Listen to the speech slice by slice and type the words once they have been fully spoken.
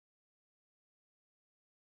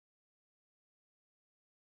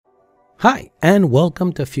Hi, and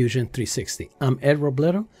welcome to Fusion 360. I'm Ed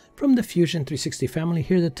Robledo from the Fusion 360 family,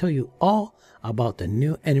 here to tell you all about the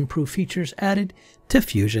new and improved features added to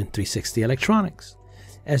Fusion 360 electronics.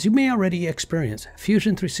 As you may already experience,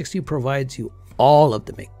 Fusion 360 provides you all of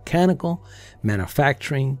the mechanical,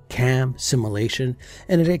 manufacturing, CAM, simulation,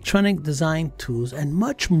 and electronic design tools and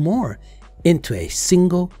much more into a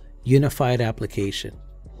single unified application.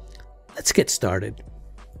 Let's get started.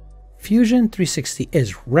 Fusion 360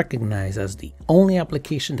 is recognized as the only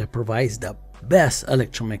application that provides the best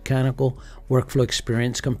electromechanical workflow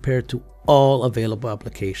experience compared to all available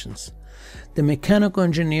applications. The mechanical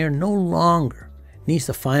engineer no longer needs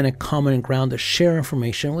to find a common ground to share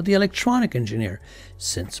information with the electronic engineer,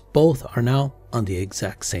 since both are now on the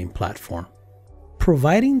exact same platform.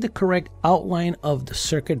 Providing the correct outline of the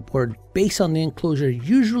circuit board based on the enclosure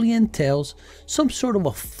usually entails some sort of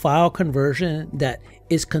a file conversion that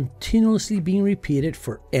is continuously being repeated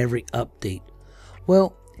for every update.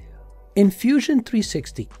 Well, in Fusion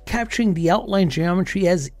 360, capturing the outline geometry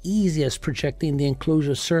as easy as projecting the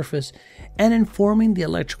enclosure surface and informing the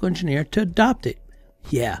electrical engineer to adopt it.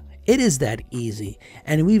 Yeah, it is that easy,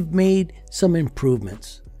 and we've made some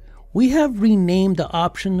improvements. We have renamed the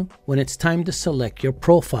option when it's time to select your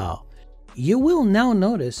profile. You will now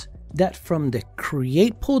notice that from the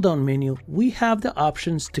Create pull-down menu, we have the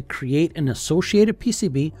options to create an associated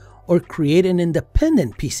PCB or create an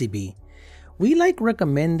independent PCB. We like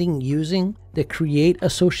recommending using the Create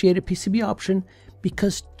Associated PCB option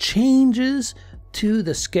because changes to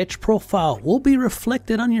the sketch profile will be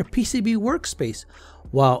reflected on your PCB workspace,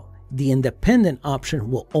 while the independent option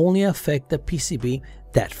will only affect the PCB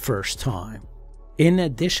that first time. In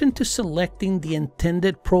addition to selecting the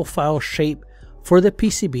intended profile shape for the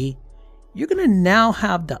PCB, you're going to now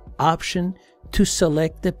have the option to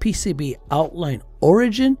select the PCB outline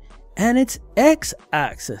origin and its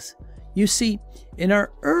x-axis. You see, in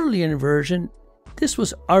our earlier version, this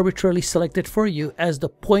was arbitrarily selected for you as the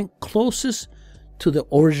point closest to the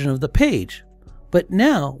origin of the page. But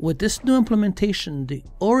now, with this new implementation, the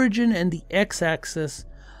origin and the x-axis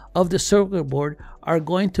of the circuit board are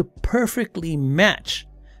going to perfectly match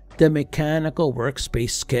the mechanical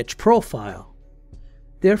workspace sketch profile.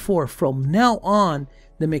 Therefore, from now on,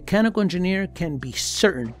 the mechanical engineer can be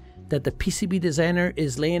certain that the PCB designer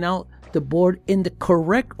is laying out the board in the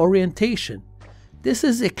correct orientation. This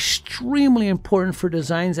is extremely important for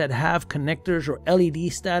designs that have connectors or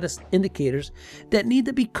LED status indicators that need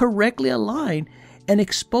to be correctly aligned and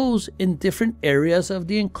exposed in different areas of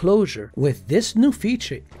the enclosure. With this new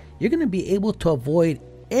feature, you're going to be able to avoid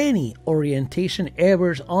any orientation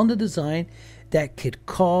errors on the design that could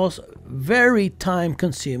cause very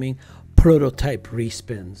time-consuming prototype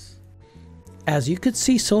respins. As you could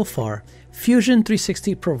see so far, Fusion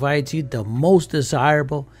 360 provides you the most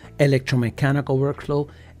desirable electromechanical workflow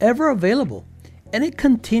ever available, and it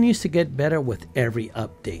continues to get better with every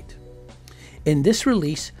update. In this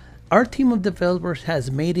release, our team of developers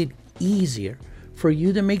has made it easier for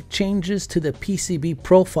you to make changes to the PCB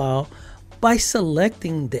profile by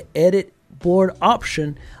selecting the Edit Board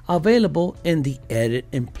option available in the Edit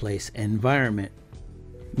in Place environment,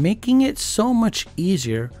 making it so much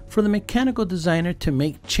easier for the mechanical designer to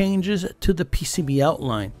make changes to the PCB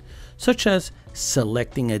outline, such as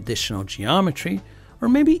selecting additional geometry or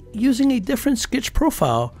maybe using a different sketch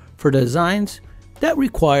profile for designs that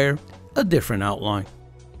require a different outline.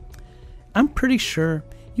 I'm pretty sure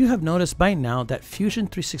you have noticed by now that Fusion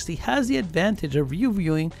 360 has the advantage of you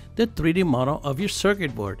viewing the 3D model of your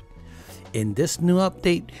circuit board. In this new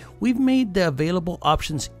update, we've made the available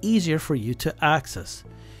options easier for you to access.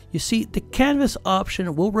 You see, the canvas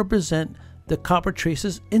option will represent the copper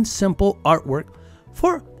traces in simple artwork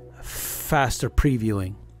for faster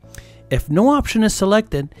previewing. If no option is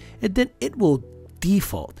selected, then it will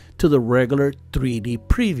default to the regular 3D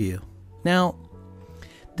preview. Now,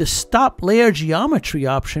 the stop layer geometry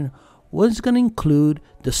option was going to include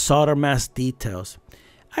the solder mask details.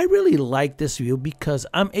 I really like this view because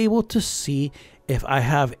I'm able to see if I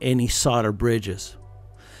have any solder bridges.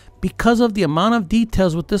 Because of the amount of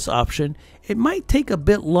details with this option, it might take a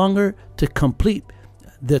bit longer to complete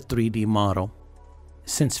the 3D model.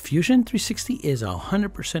 Since Fusion 360 is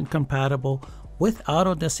 100% compatible with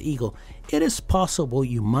Autodesk Eagle, it is possible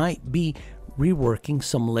you might be reworking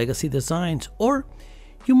some legacy designs, or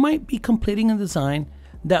you might be completing a design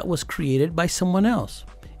that was created by someone else.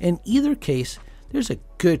 In either case, there's a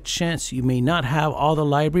good chance you may not have all the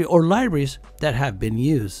library or libraries that have been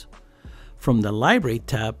used. From the Library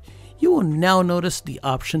tab, you will now notice the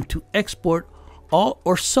option to export all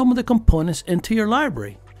or some of the components into your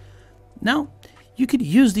library. Now, You could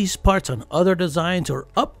use these parts on other designs or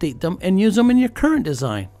update them and use them in your current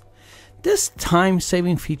design. This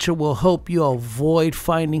time-saving feature will help you avoid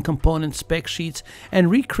finding component spec sheets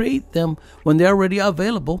and recreate them when they're already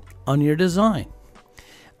available on your design.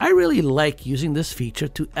 I really like using this feature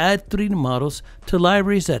to add 3D models to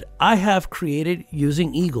libraries that I have created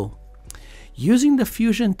using Eagle. Using the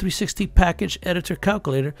Fusion 360 Package Editor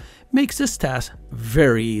Calculator makes this task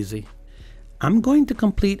very easy. I'm going to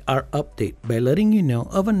complete our update by letting you know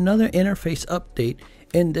of another interface update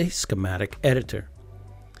in the schematic editor.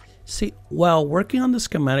 See, while working on the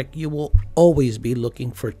schematic, you will always be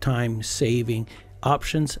looking for time-saving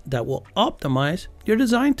options that will optimize your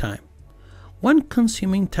design time. One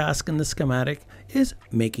consuming task in the schematic is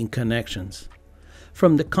making connections.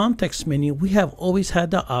 From the context menu, we have always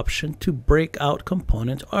had the option to break out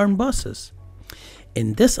components on buses.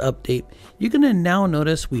 In this update, you're going to now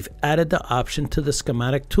notice we've added the option to the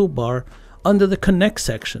schematic toolbar under the Connect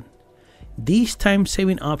section. These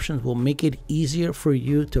time-saving options will make it easier for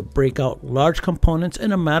you to break out large components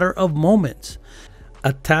in a matter of moments,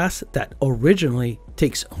 a task that originally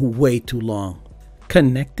takes way too long.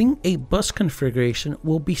 Connecting a bus configuration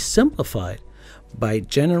will be simplified by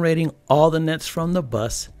generating all the nets from the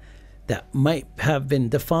bus that might have been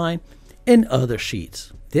defined in other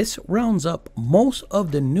sheets. This rounds up most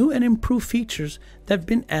of the new and improved features that have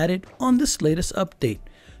been added on this latest update.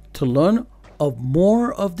 To learn of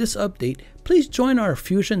more of this update, please join our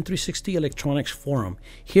Fusion 360 Electronics forum.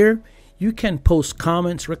 Here, you can post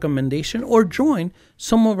comments, recommendations, or join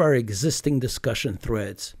some of our existing discussion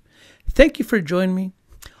threads. Thank you for joining me.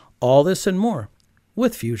 All this and more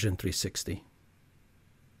with Fusion 360.